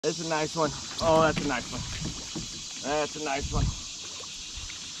That's a nice one. Oh, that's a nice one. That's a nice one.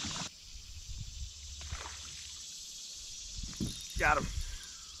 Got him.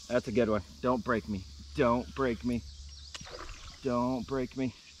 That's a good one. Don't break me. Don't break me. Don't break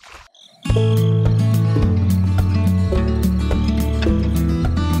me.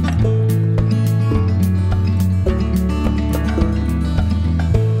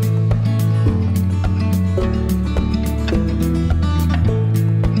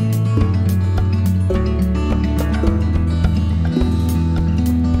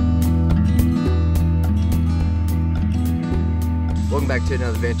 Welcome back to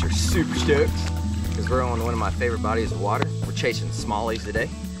another adventure. Super stoked because we're on one of my favorite bodies of water. We're chasing smallies today.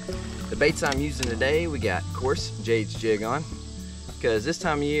 The baits I'm using today, we got, of course, Jade's jig on, because this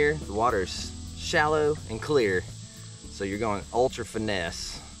time of year the water is shallow and clear, so you're going ultra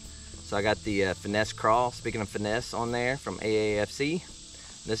finesse. So I got the finesse crawl, speaking of finesse, on there from AAFC.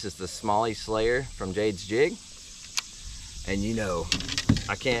 This is the Smallie Slayer from Jade's jig, and you know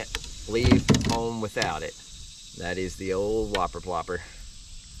I can't leave home without it. That is the old whopper plopper.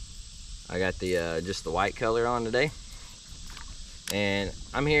 I got the just the white color on today, and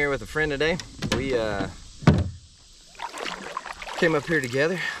I'm here with a friend today. We came up here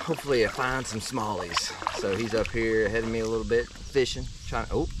together. Hopefully I find some smallies. So he's up here ahead of me a little bit, fishing, trying.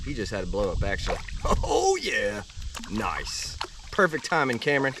 Oh, he just had a blow up actually. Oh yeah, nice, perfect timing,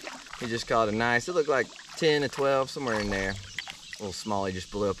 Cameron. He just caught a nice. It looked like 10 to 12, somewhere in there. Little smallie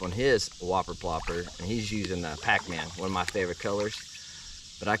just blew up on his whopper plopper, and he's using Pac-Man, one of my favorite colors,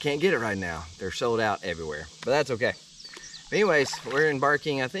 but I can't get it right now. They're sold out everywhere, but that's okay. But anyways, we're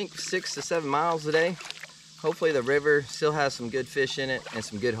embarking, I think 6 to 7 miles today. Hopefully the river still has some good fish in it and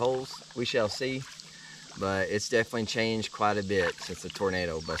some good holes. We shall see, but it's definitely changed quite a bit since the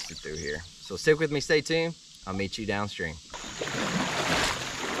tornado busted through here. So stick with me, stay tuned. I'll meet you downstream.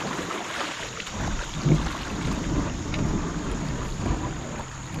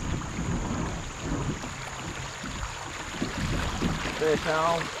 Fish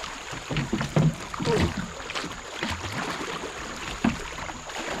on.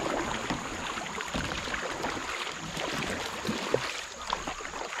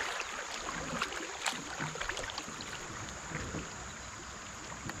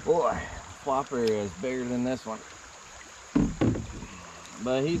 Boy, flopper is bigger than this one,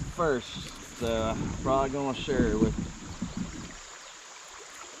 but he's first, so probably gonna share it with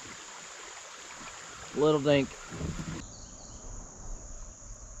little dink.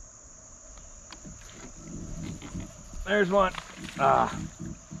 There's one. Ah.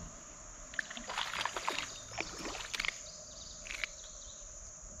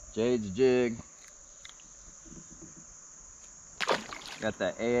 Jade's jig. Got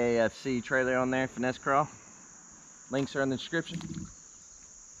that AAFC trailer on there, finesse crawl. Links are in the description.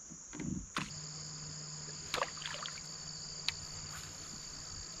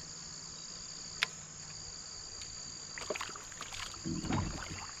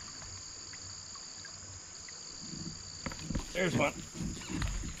 There's one.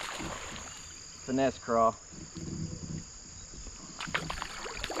 Finesse crawl.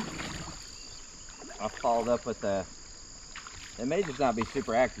 I followed up with that. It may just not be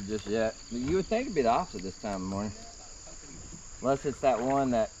super active just yet. You would think it'd be the opposite this time of the morning. Unless it's that one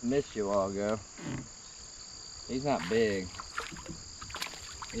that missed you a while ago. He's not big.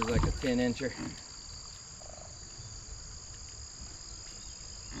 He's like a 10-incher.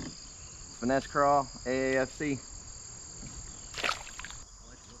 Finesse crawl, AAFC.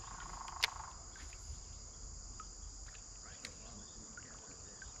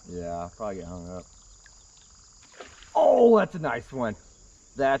 Yeah, I'll probably get hung up. Oh, that's a nice one.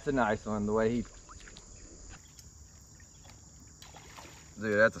 That's a nice one. The way he...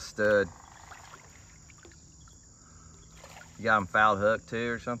 Dude, that's a stud. You got him foul hooked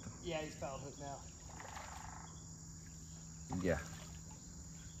too or something? Yeah, he's foul hooked now. Yeah.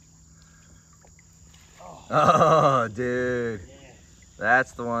 Oh, dude. Yeah.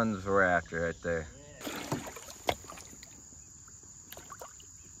 That's the ones we're after right there. Yeah.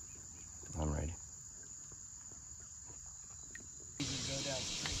 I'm ready.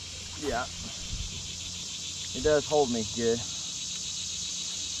 Yeah. It does hold me good.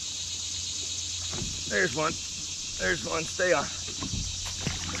 There's one. There's one. Stay on.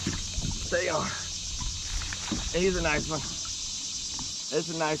 Stay on. He's a nice one. It's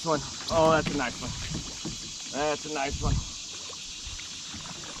a nice one. Oh, that's a nice one. That's a nice one.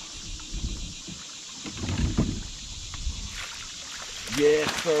 Yes,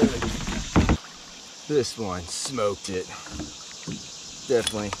 sir. This one smoked it.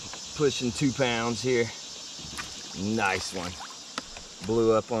 Definitely pushing 2 pounds here. Nice one.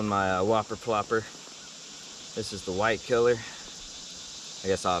 blew up on my whopper plopper. This is the white color. I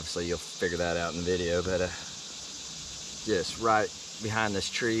guess obviously you'll figure that out in the video, but just right behind this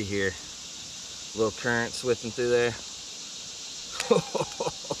tree here, little current swifting through there.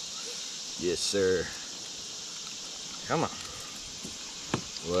 Yes, sir. Come on.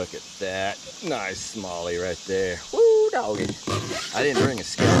 Look at that. Nice smallie right there. Woo, doggy. I didn't bring a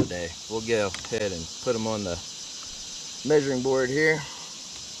scale today. We'll go ahead and put them on the measuring board here.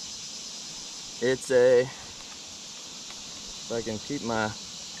 It's a, if I can keep my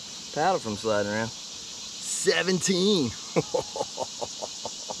paddle from sliding around, 17.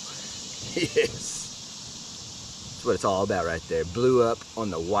 Yes. That's what it's all about right there. Blew up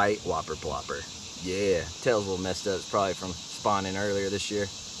on the white whopper plopper. Yeah, tail's a little messed up. It's probably from spawning earlier this year.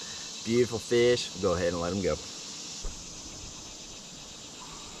 Beautiful fish. We'll go ahead and let them go.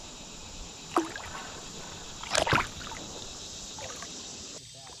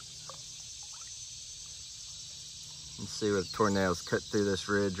 Let's see where the tornadoes cut through this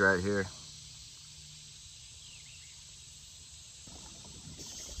ridge right here.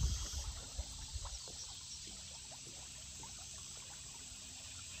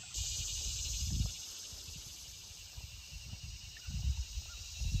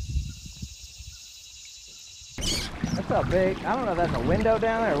 That's not big. I don't know if that's a window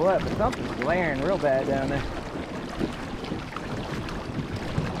down there or what, but something's glaring real bad down there.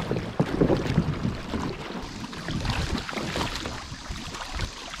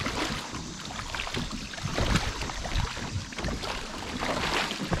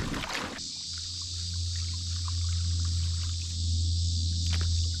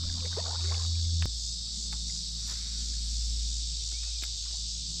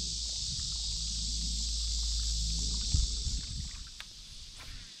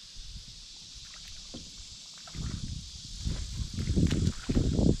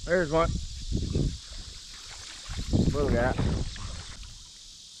 There's one. Little guy.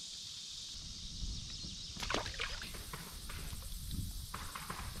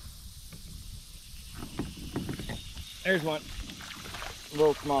 There's one.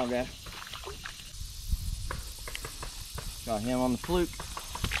 Little small guy. Got him on the fluke.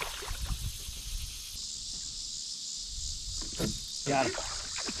 Got him.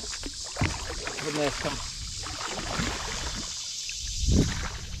 Good nest, come.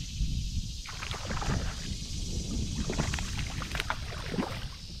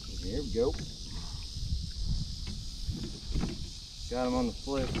 There we go. Got him on the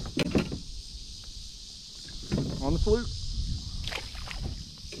fluke. On the fluke.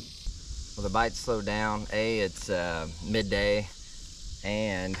 Well, the bite slowed down. It's midday,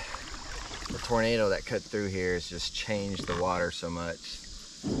 and the tornado that cut through here has just changed the water so much.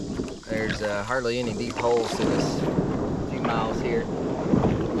 There's hardly any deep holes to this few miles here,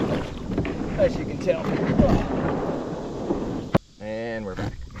 as you can tell. And we're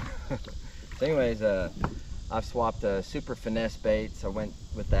back. So anyways, I've swapped super finesse baits. I went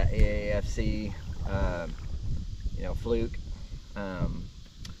with that AAFC, fluke,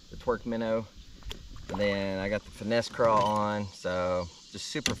 the twerk minnow, and then I got the finesse crawl on. So just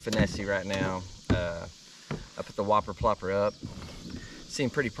super finessey right now. I put the whopper plopper up.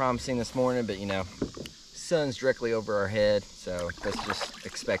 Seemed pretty promising this morning, but sun's directly over our head, so that's just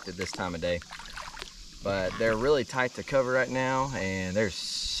expected this time of day. But they're really tight to cover right now, and there's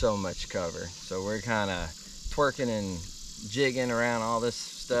so much cover. So we're kind of twerking and jigging around all this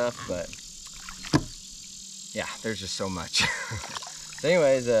stuff, but yeah, there's just so much. So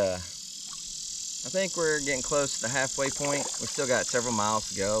anyways, I think we're getting close to the halfway point. We still got several miles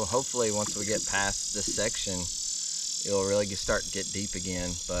to go. Hopefully once we get past this section, it'll really start to get deep again.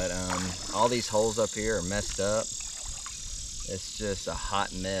 But all these holes up here are messed up. It's just a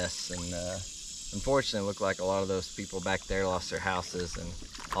hot mess, and unfortunately, it looked like a lot of those people back there lost their houses, and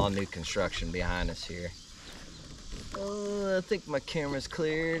all new construction behind us here. I think my camera's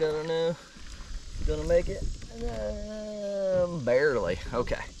cleared. I don't know. Gonna make it? Barely.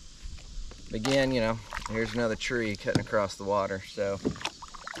 Okay. Again, here's another tree cutting across the water. So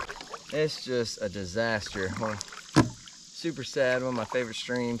it's just a disaster. Super sad. One of my favorite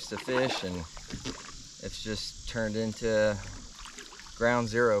streams to fish, and it's just turned into ground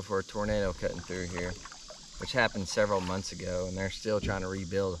zero for a tornado cutting through here, which happened several months ago, and they're still trying to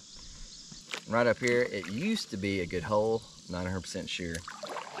rebuild. Right up here, it used to be a good hole, not 100% sure.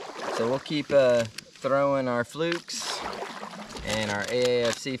 So we'll keep throwing our flukes and our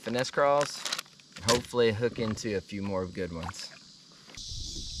AAFC finesse crawls, and hopefully hook into a few more good ones.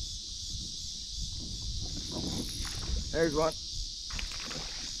 There's one.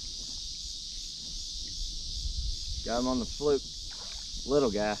 Got him on the fluke.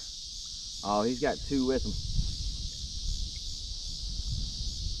 Little guy. Oh, he's got two with him.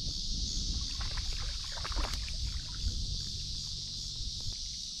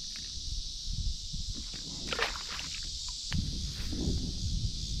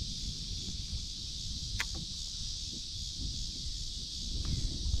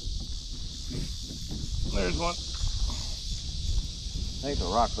 There's one. I think it's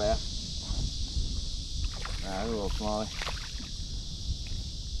a rock bass. Nah, they're a little smaller.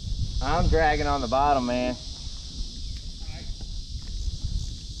 I'm dragging on the bottom, man.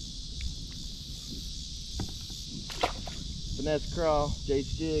 Finesse crawl,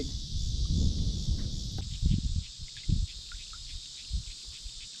 Jace jig.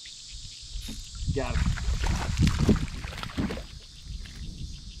 Got him.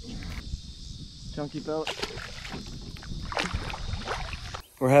 Chunky fella.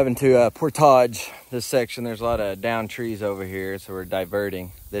 We're having to portage this section. There's a lot of down trees over here, so we're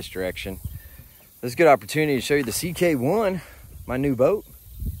diverting this direction. This is a good opportunity to show you the CK1, my new boat.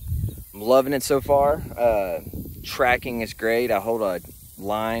 I'm loving it so far. Tracking is great. I hold a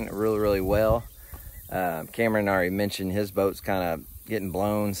line really well. Cameron already mentioned his boat's kind of getting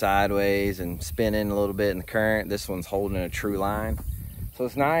blown sideways and spinning a little bit in the current. This one's holding a true line. So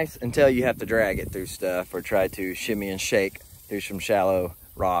it's nice until you have to drag it through stuff or try to shimmy and shake through some shallow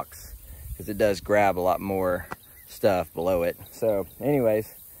rocks, because it does grab a lot more stuff below it. So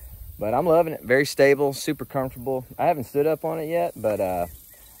anyways, but I'm loving it. Very stable, super comfortable. I haven't stood up on it yet, but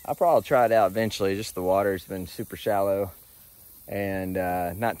I'll probably try it out eventually. Just the water's been super shallow and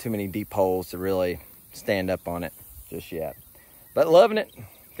not too many deep holes to really stand up on it just yet. But loving it.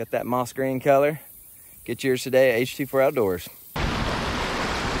 Got that moss green color. Get yours today at H24 Outdoors.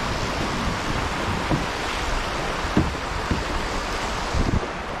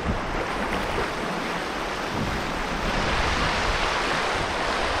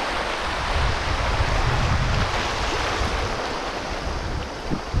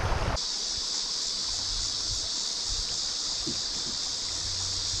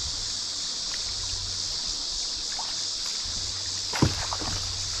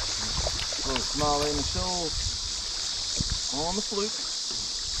 Small in the shoals on the fluke.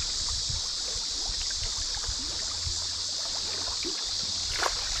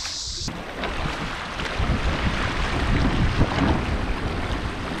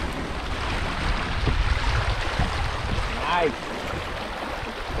 Nice.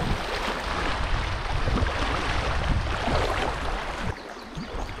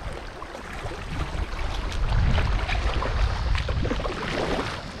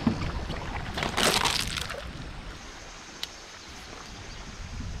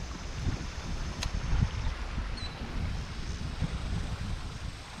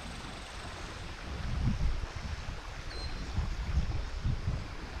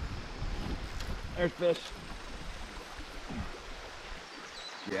 There's fish.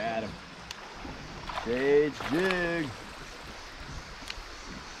 Got him. Sage jig.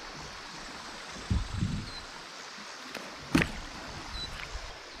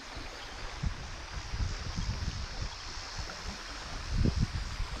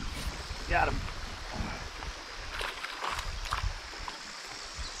 Got him.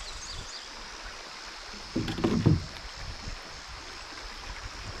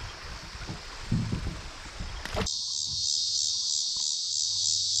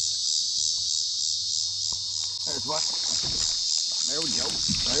 There's one. There we go.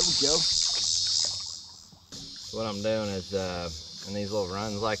 There we go. What I'm doing is in these little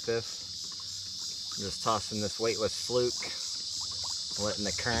runs like this, I'm just tossing this weightless fluke, letting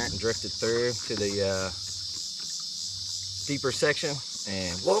the current drift it through to the deeper section,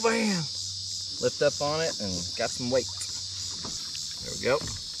 and whoa bam! Lift up on it and got some weight. There we go.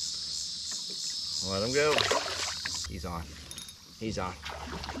 Let him go. He's on. He's on.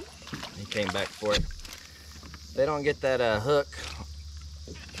 He came back for it. If they don't get that hook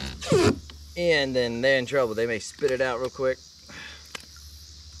in, then they're in trouble. They may spit it out real quick,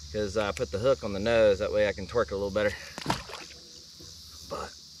 because I put the hook on the nose. That way I can torque it a little better. But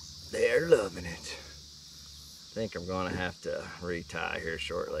they're loving it. I think I'm going to have to retie here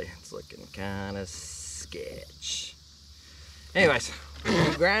shortly. It's looking kind of sketch. Anyways,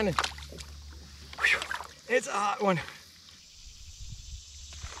 keep grinding. Whew. It's a hot one.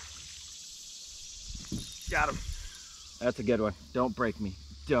 Got him. That's a good one. Don't break me.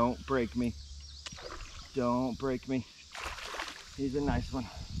 Don't break me. Don't break me. He's a nice one.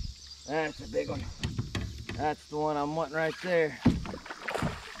 That's a big one. That's the one I'm wanting right there.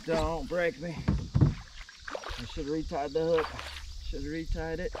 Don't break me. I should have retied the hook. Should have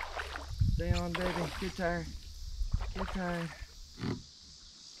retied it. Stay on, baby. Get tired. Get tired.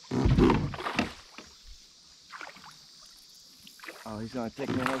 He's gonna take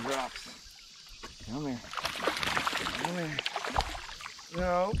me in those rocks. Come here. Come here.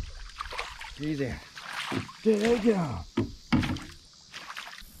 No. He's there. There you go.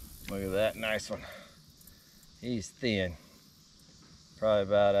 Look at that nice one. He's thin. Probably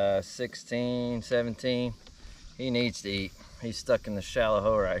about 16, 17. He needs to eat. He's stuck in the shallow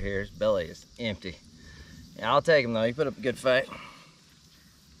hole right here. His belly is empty. Yeah, I'll take him though. He put up a good fight.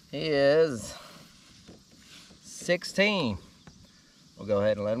 He is 16. We'll go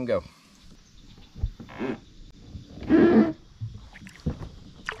ahead and let him go.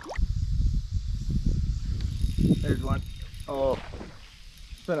 There's one. Oh,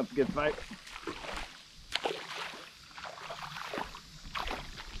 put up a good fight.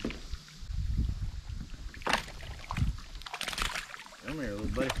 Come here, little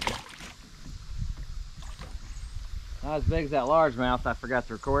buddy. Not as big as that largemouth I forgot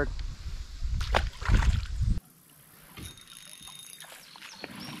to record.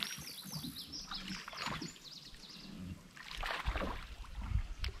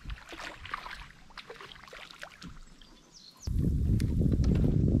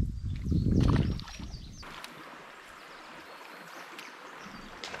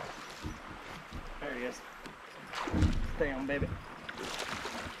 There he is. Stay on, baby.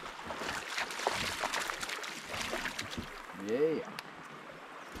 Yeah.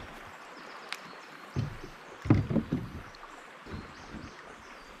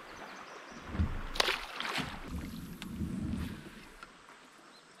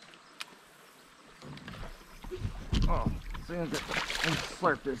 Oh, as soon as it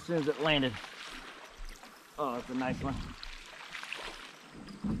slurped it, as soon as it landed. Oh, that's a nice one.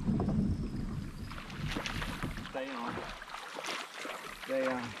 Stay on. Stay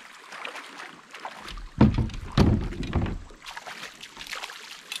on.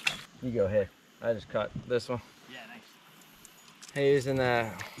 You go ahead. I just caught this one. Yeah, nice. Hey, he's in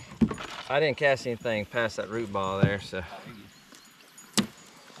the. I didn't cast anything past that root ball there, so.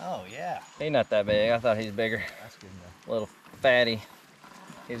 Oh yeah. He's not that big. I thought he's bigger. That's good enough. A little fatty.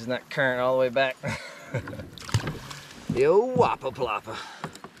 He's not current all the way back. Yo, wappa ploppa.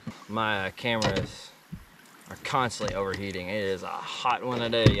 My cameras are constantly overheating. It is a hot one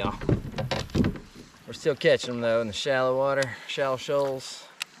today, y'all. We're still catching them though in the shallow water, shallow shoals.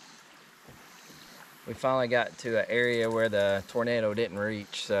 We finally got to an area where the tornado didn't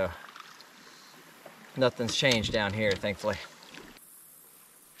reach, so nothing's changed down here, thankfully.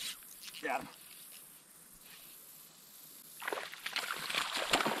 Got him.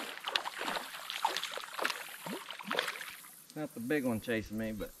 Not the big one chasing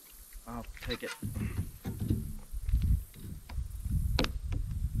me, but I'll take it.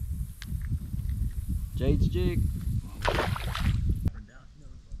 Jade's jig.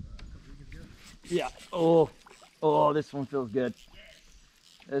 Yeah. Oh, this one feels good.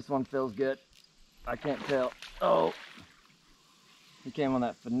 This one feels good. I can't tell. Oh, he came on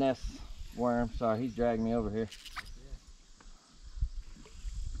that finesse worm. Sorry, he's dragging me over here.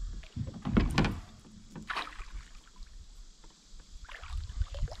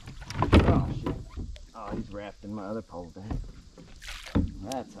 Oh shit! Oh, he's wrapped in my other pole there.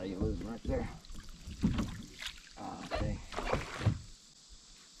 That's how you lose him right there. Oh, dang.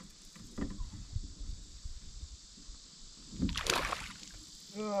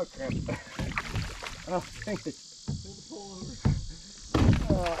 Oh crap. Oh, dang it. Pull the pole over.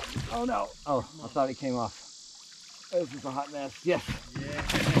 Oh no. Oh, I thought he came off. This is a hot mess. Yes.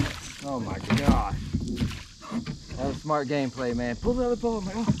 Yes. Oh my gosh. That was smart gameplay, man. Pull the other pole,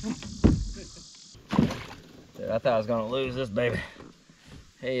 man. Dude, I thought I was going to lose this baby.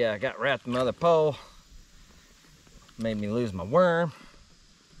 He got wrapped in the other pole. Made me lose my worm.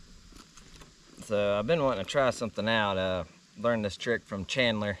 So I've been wanting to try something out. Learned this trick from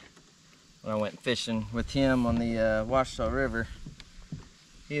Chandler when I went fishing with him on the Washita River.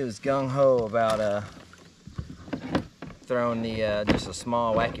 He was gung-ho about throwing the just a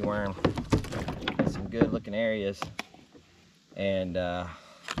small wacky worm in some good looking areas, and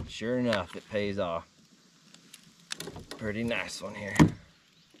sure enough it pays off. Pretty nice one here.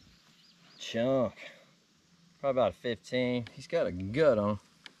 Chunk. Probably about a 15. He's got a gut on him.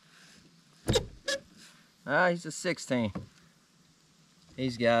 Ah, he's a 16.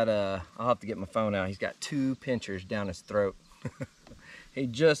 He's got, I'll have to get my phone out. He's got 2 pinchers down his throat. He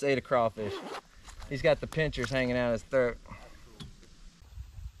just ate a crawfish. He's got the pinchers hanging out his throat.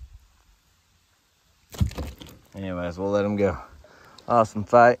 Anyways, we'll let him go. Awesome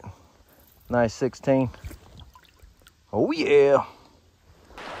fight. Nice 16. Oh yeah.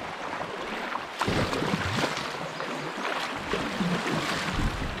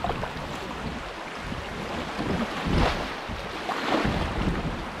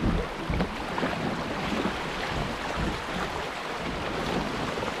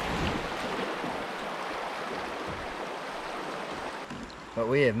 But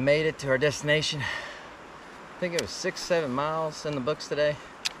we have made it to our destination. I think it was 6-7 miles in the books today.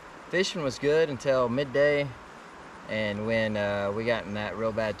 Fishing was good until midday, and when we got in that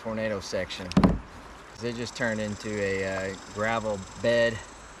real bad tornado section. It just turned into a gravel bed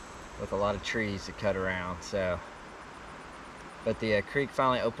with a lot of trees to cut around. So, but the creek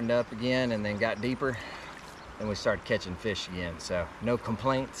finally opened up again and then got deeper, and we started catching fish again. So no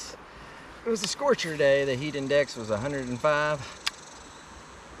complaints. It was a scorcher day. The heat index was 105.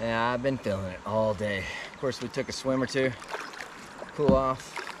 And I've been feeling it all day. Of course, we took a swim or two, cool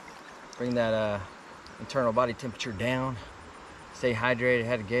off, bring that internal body temperature down, stay hydrated.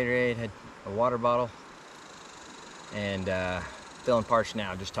 Had a Gatorade, had a water bottle, and feeling parched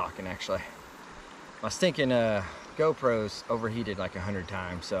now just talking. Actually, my stinking GoPro's overheated like 100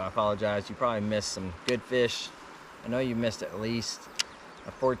 times, so I apologize. You probably missed some good fish. I know you missed at least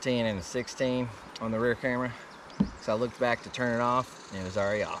a 14 and a 16 on the rear camera. So I looked back to turn it off, and it was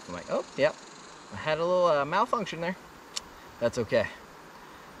already off. I'm like, oh, yep, I had a little malfunction there. That's okay.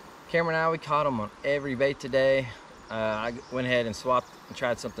 Cameron and I, we caught them on every bait today. I went ahead and swapped and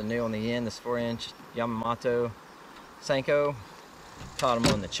tried something new on the end, this 4-inch Yamamoto Senko. Caught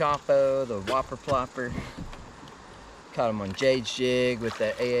them on the Chopo, the Whopper Plopper. Caught them on Jade's jig with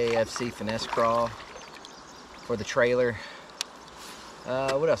the AAFC finesse crawl for the trailer.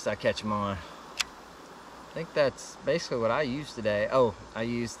 What else did I catch them on? I think that's basically what I used today. Oh, I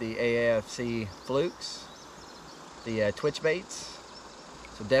used the AAFC flukes, the twitch baits.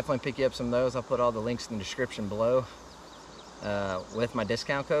 So definitely pick you up some of those. I'll put all the links in the description below with my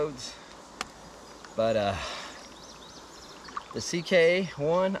discount codes. But the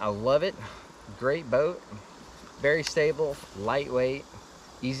CK1, I love it. Great boat, very stable, lightweight,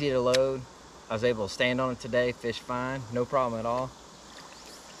 easy to load. I was able to stand on it today, fish fine, no problem at all.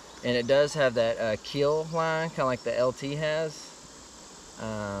 And it does have that keel line, kind of like the LT has.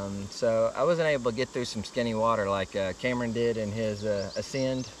 So I wasn't able to get through some skinny water like Cameron did in his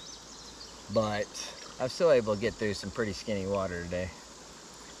Ascend, but I was still able to get through some pretty skinny water today.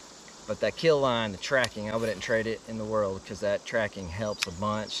 But that keel line, the tracking, I wouldn't trade it in the world, because that tracking helps a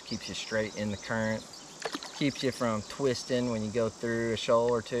bunch, keeps you straight in the current, keeps you from twisting when you go through a shoal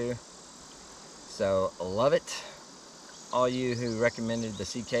or two. So I love it. All you who recommended the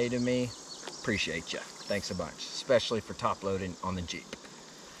CK to me, appreciate you. Thanks a bunch, especially for top loading on the Jeep.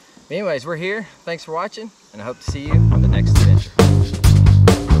 Anyways, we're here. Thanks for watching, and I hope to see you on the next adventure.